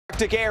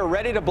Arctic air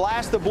ready to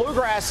blast the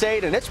Bluegrass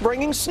State, and it's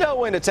bringing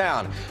snow into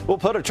town. We'll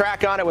put a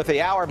track on it with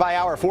the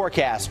hour-by-hour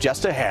forecast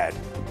just ahead.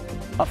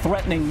 A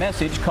threatening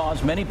message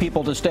caused many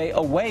people to stay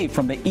away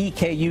from the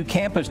EKU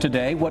campus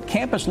today. What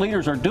campus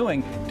leaders are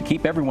doing to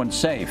keep everyone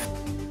safe.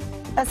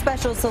 A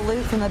special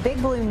salute from the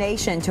Big Blue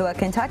Nation to a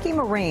Kentucky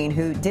Marine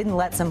who didn't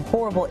let some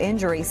horrible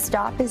injuries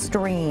stop his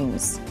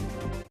dreams.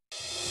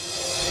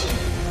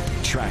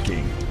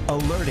 Tracking,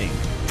 alerting,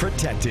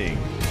 protecting.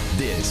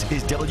 This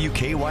is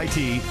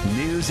WKYT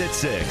News at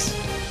 6.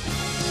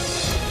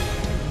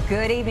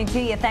 Good evening to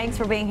you. Thanks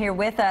for being here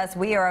with us.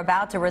 We are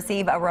about to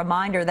receive a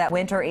reminder that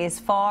winter is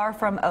far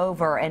from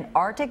over. An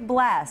Arctic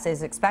blast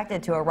is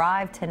expected to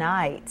arrive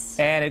tonight.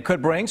 And it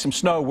could bring some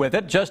snow with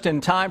it, just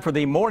in time for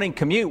the morning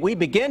commute. We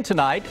begin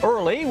tonight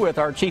early with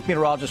our chief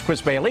meteorologist,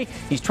 Chris Bailey.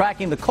 He's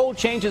tracking the cold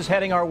changes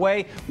heading our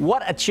way.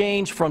 What a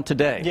change from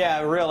today.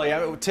 Yeah,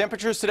 really.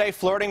 Temperatures today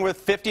flirting with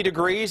 50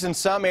 degrees in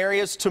some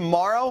areas.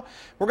 Tomorrow,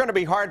 we're going to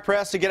be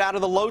hard-pressed to get out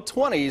of the low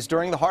 20s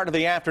during the heart of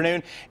the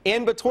afternoon.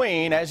 In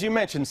between, as you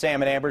mentioned,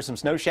 Sam and Amber, some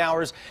snow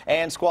showers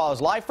and squalls.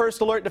 Live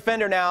first alert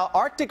defender now.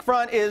 Arctic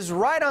front is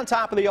right on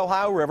top of the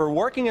Ohio River,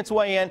 working its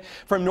way in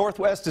from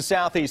northwest to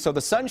southeast. So the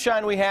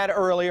sunshine we had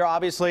earlier,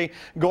 obviously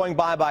going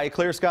bye-bye.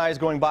 Clear skies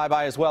going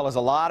bye-bye, as well as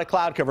a lot of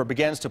cloud cover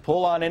begins to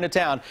pull on into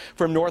town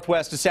from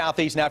northwest to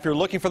southeast. Now, if you're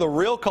looking for the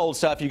real cold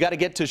stuff, you got to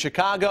get to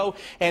Chicago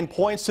and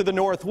points to the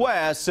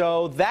northwest.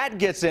 So that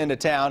gets into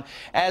town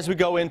as we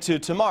go into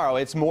tomorrow.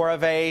 It's more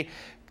of a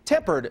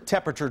tempered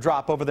temperature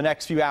drop over the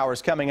next few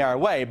hours coming our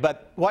way.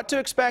 But what to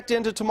expect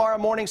into tomorrow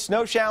morning?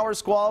 Snow showers,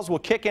 squalls will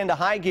kick into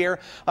high gear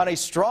on a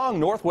strong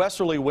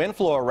northwesterly wind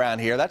flow around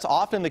here. That's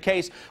often the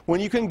case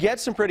when you can get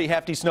some pretty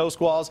hefty snow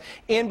squalls.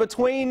 In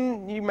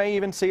between, you may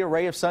even see a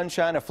ray of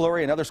sunshine, a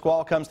flurry, another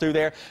squall comes through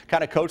there,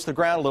 kind of coats the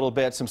ground a little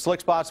bit. Some slick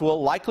spots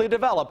will likely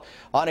develop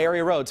on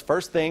area roads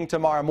first thing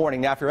tomorrow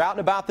morning. Now, if you're out and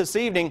about this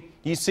evening,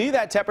 you see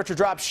that temperature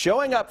drop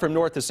showing up from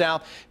north to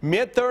south,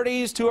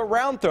 mid-30s to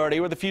around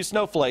 30 with a few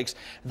snowflakes.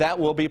 That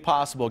will be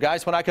possible.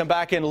 Guys, when I come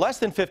back in less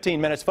than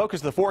 15 minutes, focus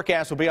of the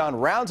forecast will be on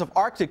rounds of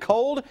Arctic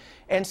cold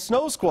and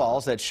snow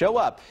squalls that show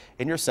up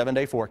in your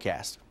 7-day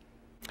forecast.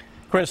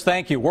 Chris,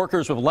 thank you.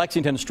 Workers with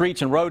Lexington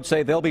streets and roads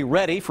say they'll be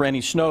ready for any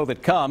snow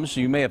that comes.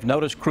 You may have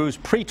noticed crews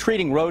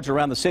pre-treating roads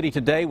around the city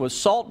today with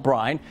salt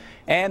brine,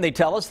 and they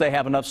tell us they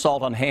have enough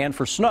salt on hand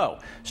for snow.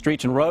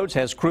 Streets and Roads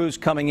has crews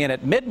coming in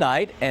at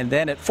midnight and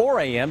then at 4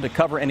 a.m. to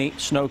cover any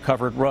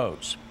snow-covered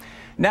roads.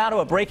 Now to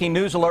a breaking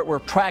news alert we're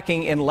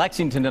tracking in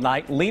Lexington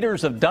tonight.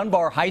 Leaders of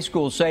Dunbar High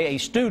School say a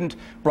student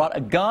brought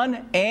a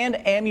gun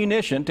and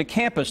ammunition to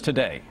campus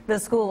today. The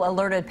school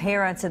alerted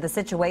parents to the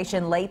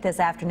situation late this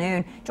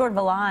afternoon. Jordan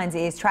Valines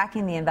is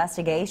tracking the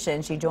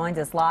investigation. She joins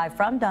us live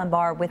from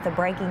Dunbar with the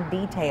breaking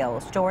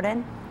details.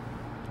 Jordan?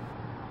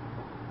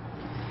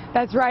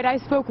 That's right. I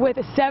spoke with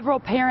several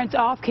parents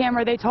off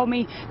camera. They told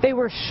me they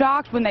were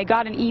shocked when they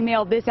got an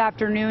email this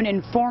afternoon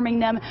informing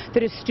them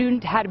that a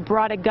student had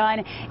brought a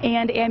gun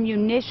and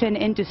ammunition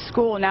into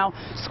school. Now,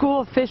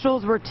 school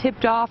officials were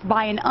tipped off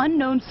by an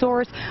unknown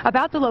source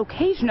about the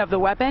location of the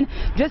weapon.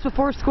 Just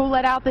before school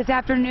let out this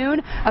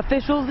afternoon,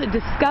 officials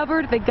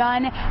discovered the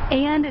gun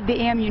and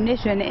the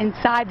ammunition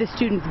inside the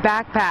student's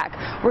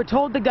backpack. We're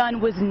told the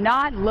gun was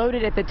not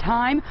loaded at the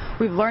time.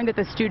 We've learned that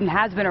the student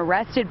has been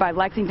arrested by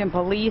Lexington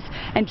police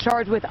and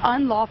charged with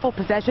unlawful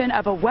possession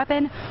of a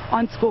weapon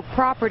on school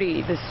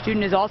property. The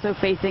student is also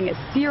facing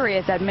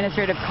serious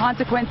administrative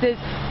consequences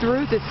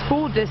through the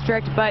school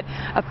district, but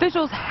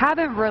officials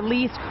haven't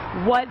released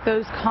what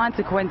those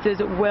consequences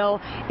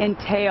will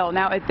entail.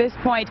 Now, at this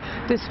point,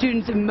 the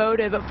student's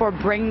motive for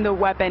bringing the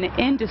weapon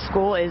into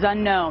school is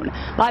unknown.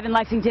 Live in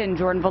Lexington,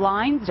 Jordan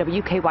Valines,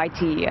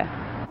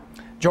 WKYT.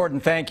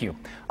 Jordan, thank you.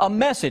 A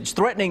message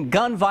threatening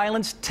gun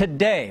violence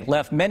today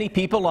left many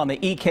people on the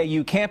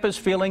EKU campus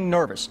feeling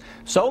nervous.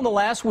 So in the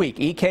last week,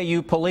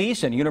 EKU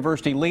police and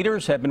university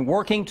leaders have been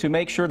working to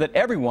make sure that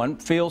everyone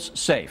feels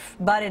safe.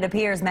 But it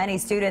appears many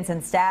students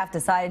and staff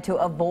decided to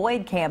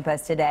avoid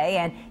campus today,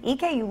 and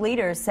EKU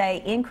leaders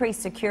say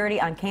increased security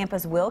on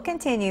campus will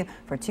continue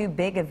for two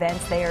big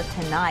events there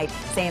tonight.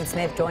 Sam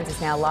Smith joins us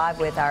now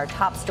live with our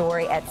top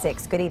story at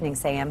 6. Good evening,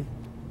 Sam.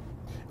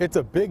 It's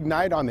a big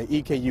night on the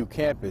EKU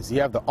campus.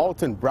 You have the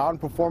Alton Brown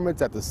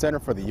performance at the Center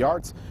for the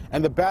Arts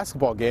and the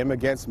basketball game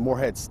against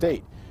Morehead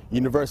State.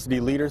 University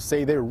leaders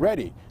say they're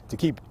ready to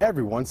keep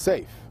everyone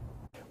safe.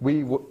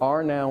 We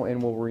are now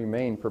and will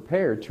remain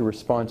prepared to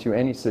respond to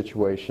any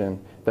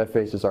situation that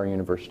faces our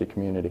university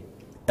community.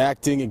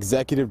 Acting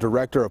Executive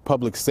Director of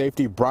Public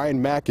Safety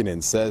Brian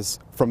Makinen says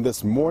from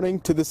this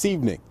morning to this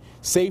evening,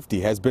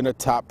 safety has been a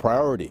top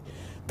priority.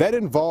 That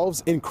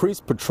involves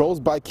increased patrols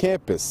by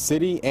campus,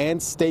 city,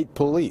 and state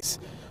police.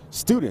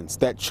 Students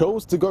that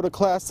chose to go to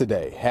class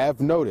today have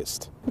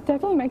noticed. It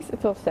definitely makes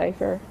it feel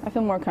safer. I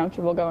feel more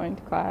comfortable going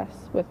to class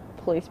with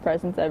police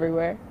presence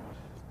everywhere.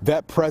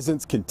 That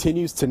presence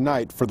continues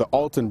tonight for the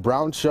Alton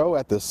Brown Show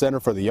at the Center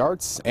for the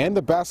Arts and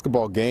the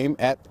basketball game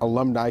at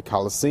Alumni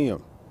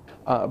Coliseum.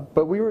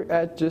 But we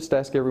just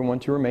ask everyone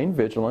to remain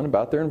vigilant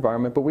about their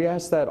environment, but we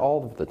ask that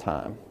all of the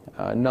time.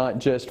 not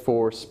just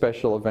for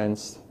special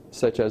events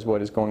such as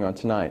what is going on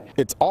tonight.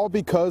 It's all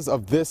because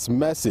of this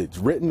message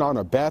written on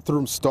a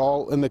bathroom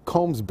stall in the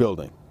Combs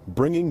building.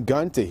 Bringing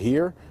gun to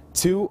here,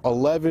 2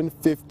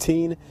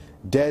 11-15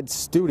 dead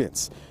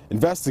students.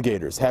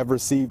 Investigators have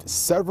received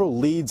several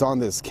leads on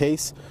this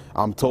case.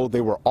 I'm told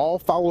they were all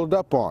followed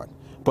up on,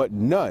 but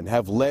none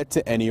have led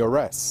to any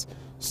arrests.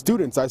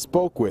 Students I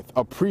spoke with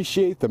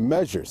appreciate the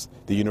measures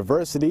the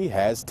university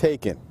has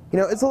taken. You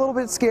know, it's a little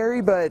bit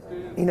scary, but,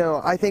 you know,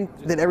 I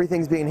think that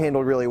everything's being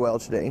handled really well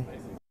today.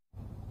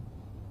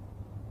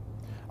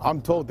 I'm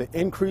told the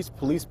increased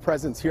police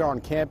presence here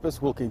on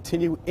campus will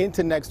continue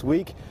into next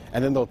week,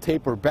 and then they'll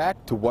taper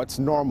back to what's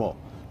normal.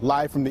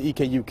 Live from the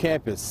EKU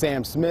campus,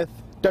 Sam Smith,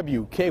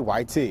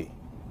 WKYT.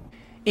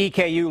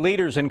 EKU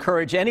leaders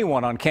encourage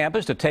anyone on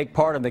campus to take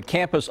part in the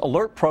campus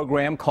alert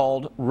program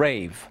called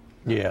RAVE.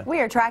 Yeah. We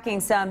are tracking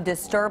some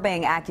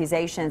disturbing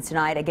accusations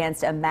tonight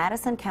against a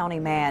Madison County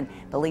man.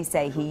 Police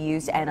say he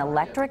used an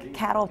electric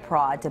cattle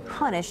prod to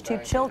punish 2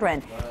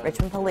 children.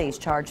 Richmond police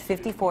charged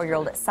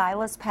 54-year-old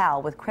Silas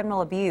Powell with criminal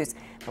abuse.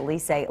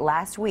 Police say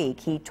last week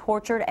he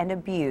tortured and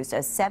abused a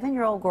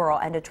 7-year-old girl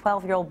and a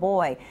 12-year-old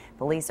boy.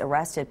 Police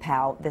arrested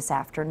Powell this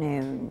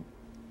afternoon.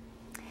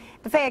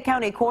 The Fayette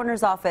County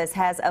Coroner's Office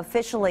has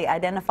officially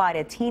identified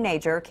a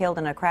teenager killed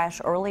in a crash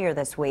earlier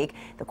this week.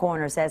 The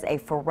coroner says a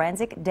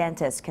forensic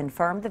dentist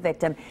confirmed the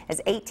victim as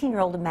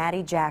 18-year-old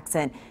Maddie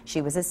Jackson.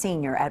 She was a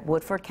senior at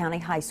Woodford County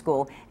High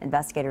School.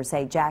 Investigators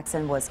say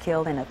Jackson was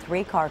killed in a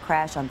 3-car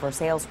crash on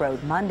Versailles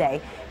Road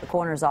Monday. The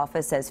coroner's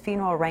office says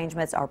funeral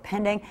arrangements are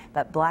pending,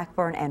 but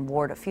Blackburn and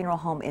Ward Funeral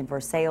Home in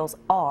Versailles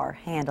are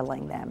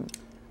handling them.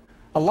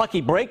 A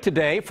lucky break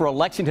today for a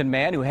Lexington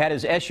man who had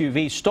his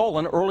SUV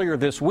stolen earlier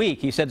this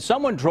week. He said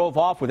someone drove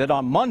off with it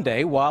on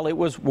Monday while it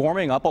was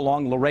warming up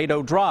along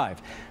Laredo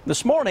Drive.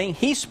 This morning,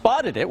 he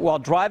spotted it while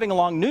driving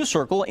along New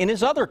Circle in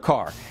his other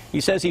car. He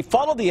says he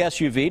followed the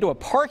SUV to a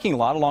parking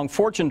lot along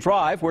Fortune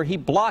Drive where he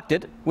blocked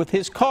it with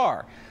his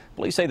car.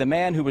 Police say the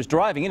man who was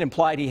driving it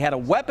implied he had a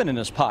weapon in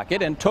his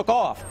pocket and took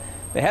off.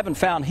 They haven't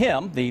found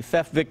him. The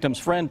theft victim's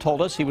friend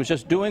told us he was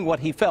just doing what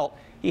he felt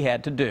he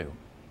had to do.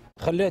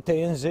 خليته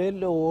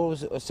ينزل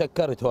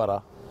وسكرت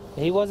وراه.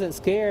 He wasn't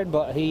scared,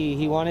 but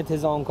he wanted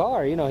his own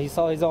car. You know, he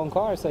saw his own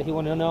car, so he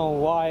wanted to know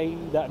why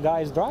that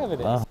guy's driving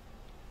it.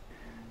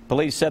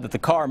 Police said that the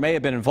car may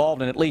have been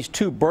involved in at least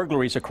 2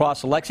 burglaries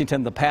across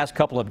Lexington the past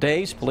couple of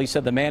days. Police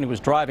said the man who was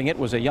driving it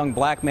was a young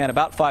black man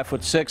about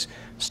 5'6",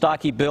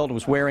 stocky build,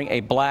 was wearing a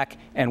black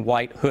and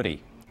white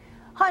hoodie.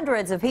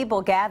 Hundreds of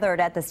people gathered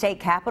at the state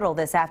capitol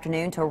this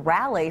afternoon to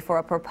rally for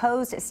a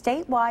proposed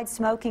statewide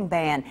smoking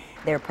ban.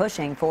 They're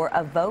pushing for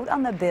a vote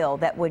on the bill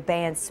that would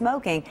ban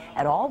smoking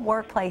at all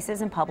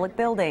workplaces and public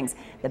buildings.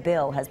 The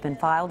bill has been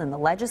filed in the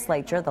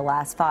legislature the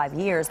last 5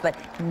 years, but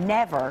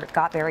never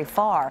got very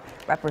far.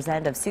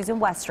 Representative Susan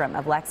Westrom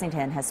of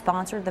Lexington has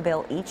sponsored the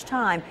bill each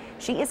time.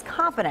 She is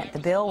confident the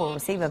bill will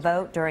receive a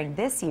vote during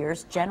this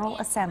year's General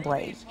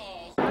Assembly.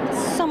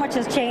 So much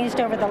has changed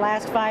over the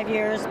last 5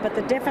 years, but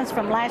the difference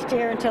from last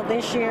year until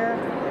this year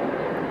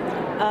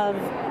of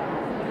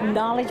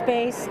knowledge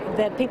base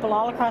that people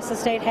all across the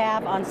state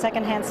have on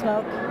secondhand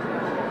smoke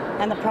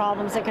and the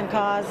problems it can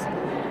cause,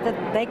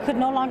 that they could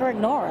no longer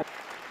ignore it.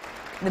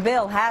 The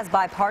bill has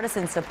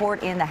bipartisan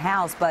support in the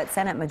House, but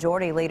Senate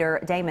Majority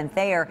Leader Damon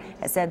Thayer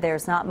has said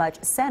there's not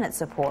much Senate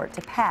support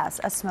to pass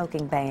a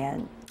smoking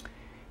ban.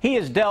 He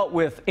has dealt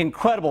with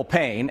incredible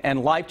pain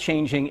and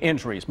life-changing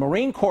injuries.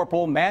 Marine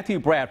Corporal Matthew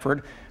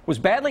Bradford was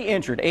badly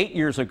injured 8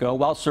 years ago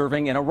while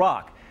serving in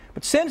Iraq.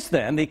 But since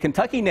then, the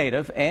Kentucky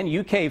native and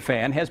UK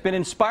fan has been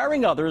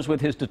inspiring others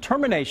with his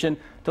determination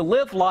to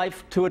live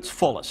life to its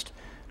fullest.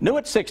 New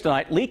at 6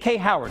 tonight, Lee K.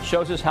 Howard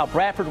shows us how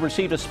Bradford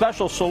received a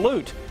special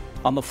salute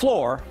on the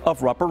floor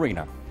of Rupp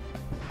Arena.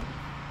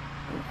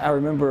 I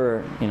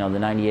remember, the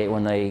 98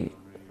 when they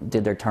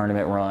did their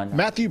tournament run.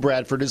 Matthew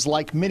Bradford is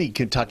like many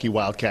Kentucky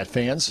Wildcat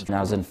fans. I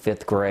was in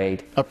 5th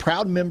grade. A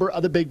proud member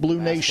of the Big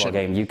Blue Nation.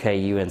 Game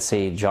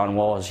UK-UNC, John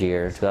Wall's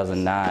year,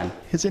 2009.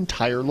 His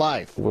entire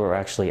life. We were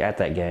actually at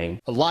that game.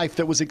 A life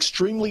that was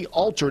extremely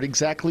altered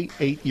exactly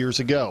 8 years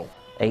ago.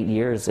 8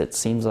 years, it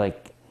seems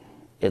like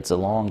it's a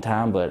long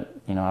time, but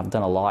I've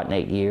done a lot in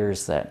 8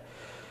 years that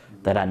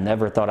I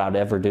never thought I'd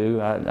ever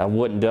do. I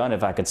wouldn't done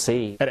if I could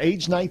see. At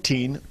age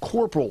 19,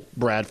 Corporal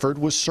Bradford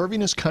was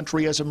serving his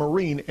country as a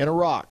Marine in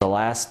Iraq. The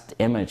last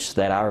image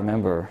that I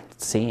remember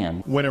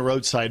seeing when a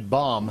roadside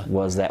bomb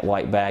was that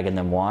white bag and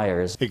them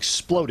wires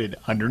exploded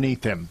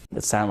underneath him.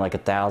 It sounded like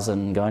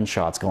 1,000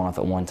 gunshots going off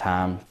at one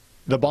time.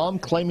 The bomb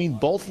claiming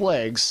both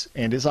legs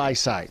and his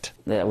eyesight.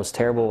 It was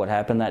terrible what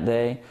happened that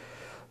day,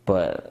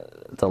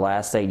 but the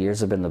last 8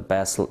 years have been the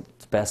best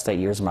 8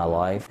 years of my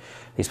life.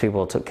 These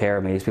people took care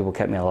of me. These people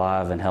kept me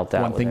alive and helped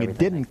out. One thing he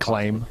didn't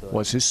claim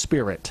was his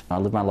spirit. I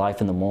live my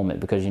life in the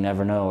moment because you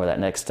never know where that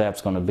next step's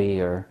going to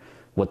be or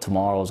what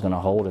tomorrow is going to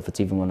hold, if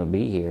it's even going to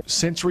be here.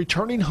 Since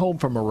returning home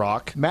from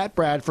Iraq, Matt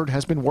Bradford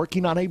has been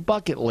working on a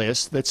bucket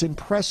list that's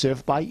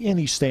impressive by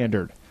any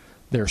standard.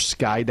 They're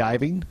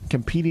skydiving,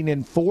 competing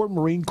in 4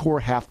 Marine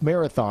Corps half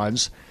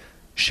marathons,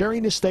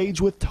 sharing a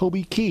stage with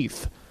Toby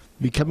Keith,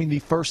 becoming the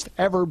first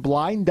ever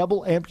blind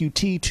double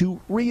amputee to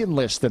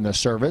re-enlist in the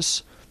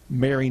service,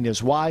 marrying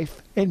his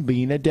wife, and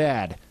being a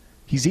dad.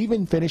 He's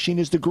even finishing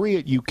his degree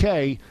at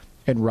UK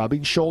and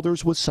rubbing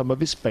shoulders with some of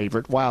his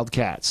favorite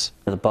Wildcats.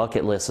 The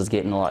bucket list is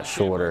getting a lot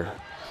shorter.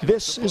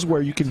 This is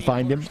where you can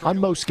find him on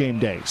most game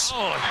days.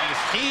 Oh,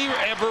 is he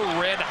ever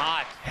red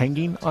hot?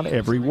 Hanging on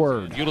every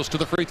word. Ulis to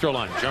the free throw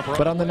line. Jumper.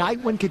 But on the night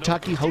when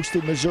Kentucky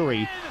hosted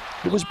Missouri,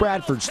 it was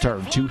Bradford's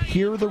turn to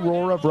hear the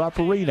roar of Rupp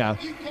Arena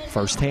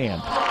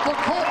firsthand.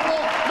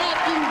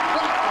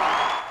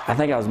 I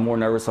think I was more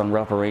nervous on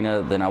Rupp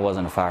Arena than I was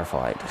in a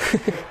firefight.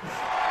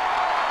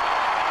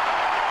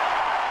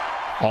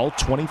 All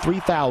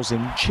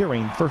 23,000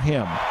 cheering for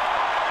him.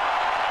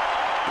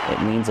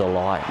 It means a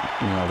lot,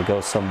 to go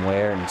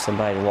somewhere and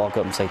somebody to walk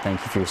up and say thank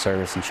you for your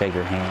service and shake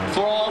your hand. For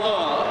all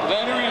the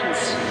veterans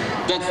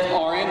that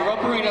are in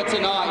Rupp Arena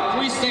tonight,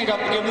 please stand up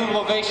and give them an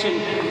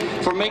ovation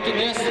for making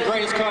this the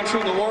greatest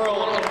country in the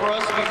world and for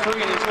us to be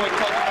free and enjoy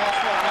Kentucky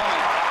basketball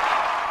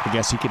tonight. I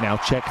guess he can now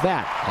check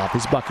that off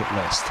his bucket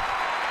list.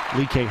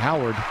 Lee K.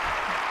 Howard,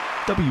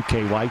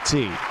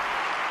 WKYT.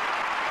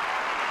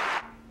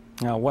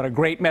 Now, what a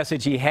great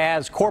message he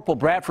has. Corporal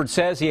Bradford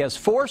says he has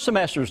 4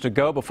 semesters to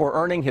go before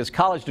earning his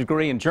college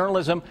degree in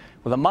journalism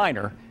with a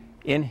minor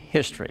in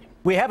history.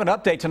 We have an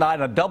update tonight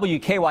on a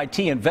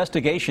WKYT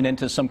investigation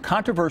into some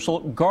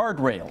controversial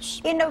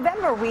guardrails. In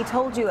November, we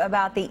told you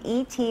about the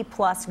ET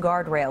Plus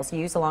guardrails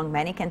used along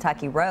many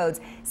Kentucky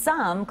roads.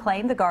 Some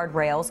claim the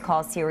guardrails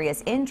cause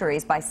serious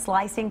injuries by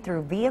slicing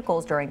through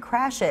vehicles during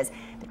crashes.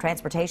 The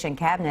Transportation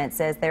Cabinet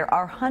says there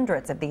are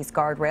hundreds of these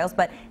guardrails,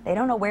 but they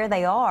don't know where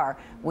they are.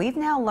 We've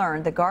now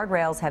learned the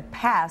guardrails have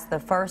passed the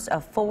first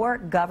of 4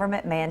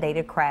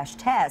 government-mandated crash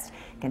tests.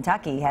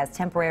 Kentucky has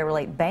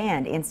temporarily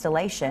banned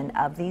installation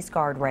of these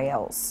guardrails.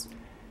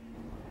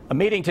 A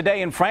meeting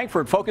today in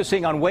Frankfort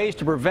focusing on ways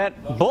to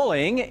prevent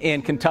bullying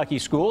in Kentucky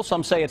schools.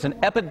 Some say it's an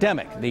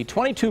epidemic. The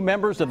 22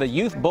 members of the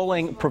Youth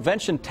Bullying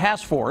Prevention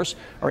Task Force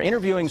are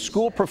interviewing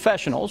school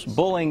professionals,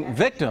 bullying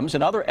victims,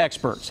 and other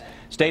experts.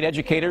 State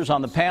educators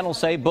on the panel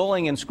say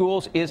bullying in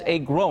schools is a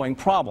growing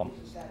problem.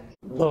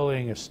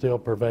 Bullying is still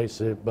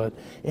pervasive, but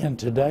in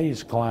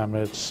today's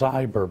climate,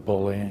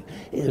 cyberbullying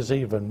is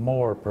even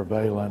more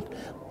prevalent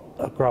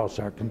across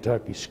our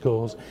Kentucky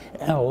schools,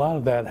 and a lot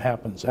of that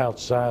happens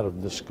outside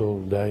of the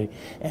school day,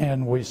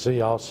 and we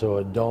see also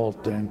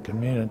adult and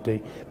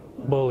community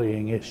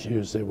bullying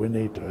issues that we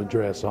need to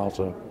address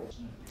also.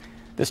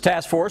 This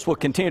task force will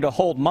continue to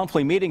hold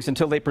monthly meetings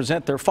until they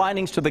present their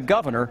findings to the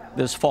governor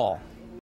this fall.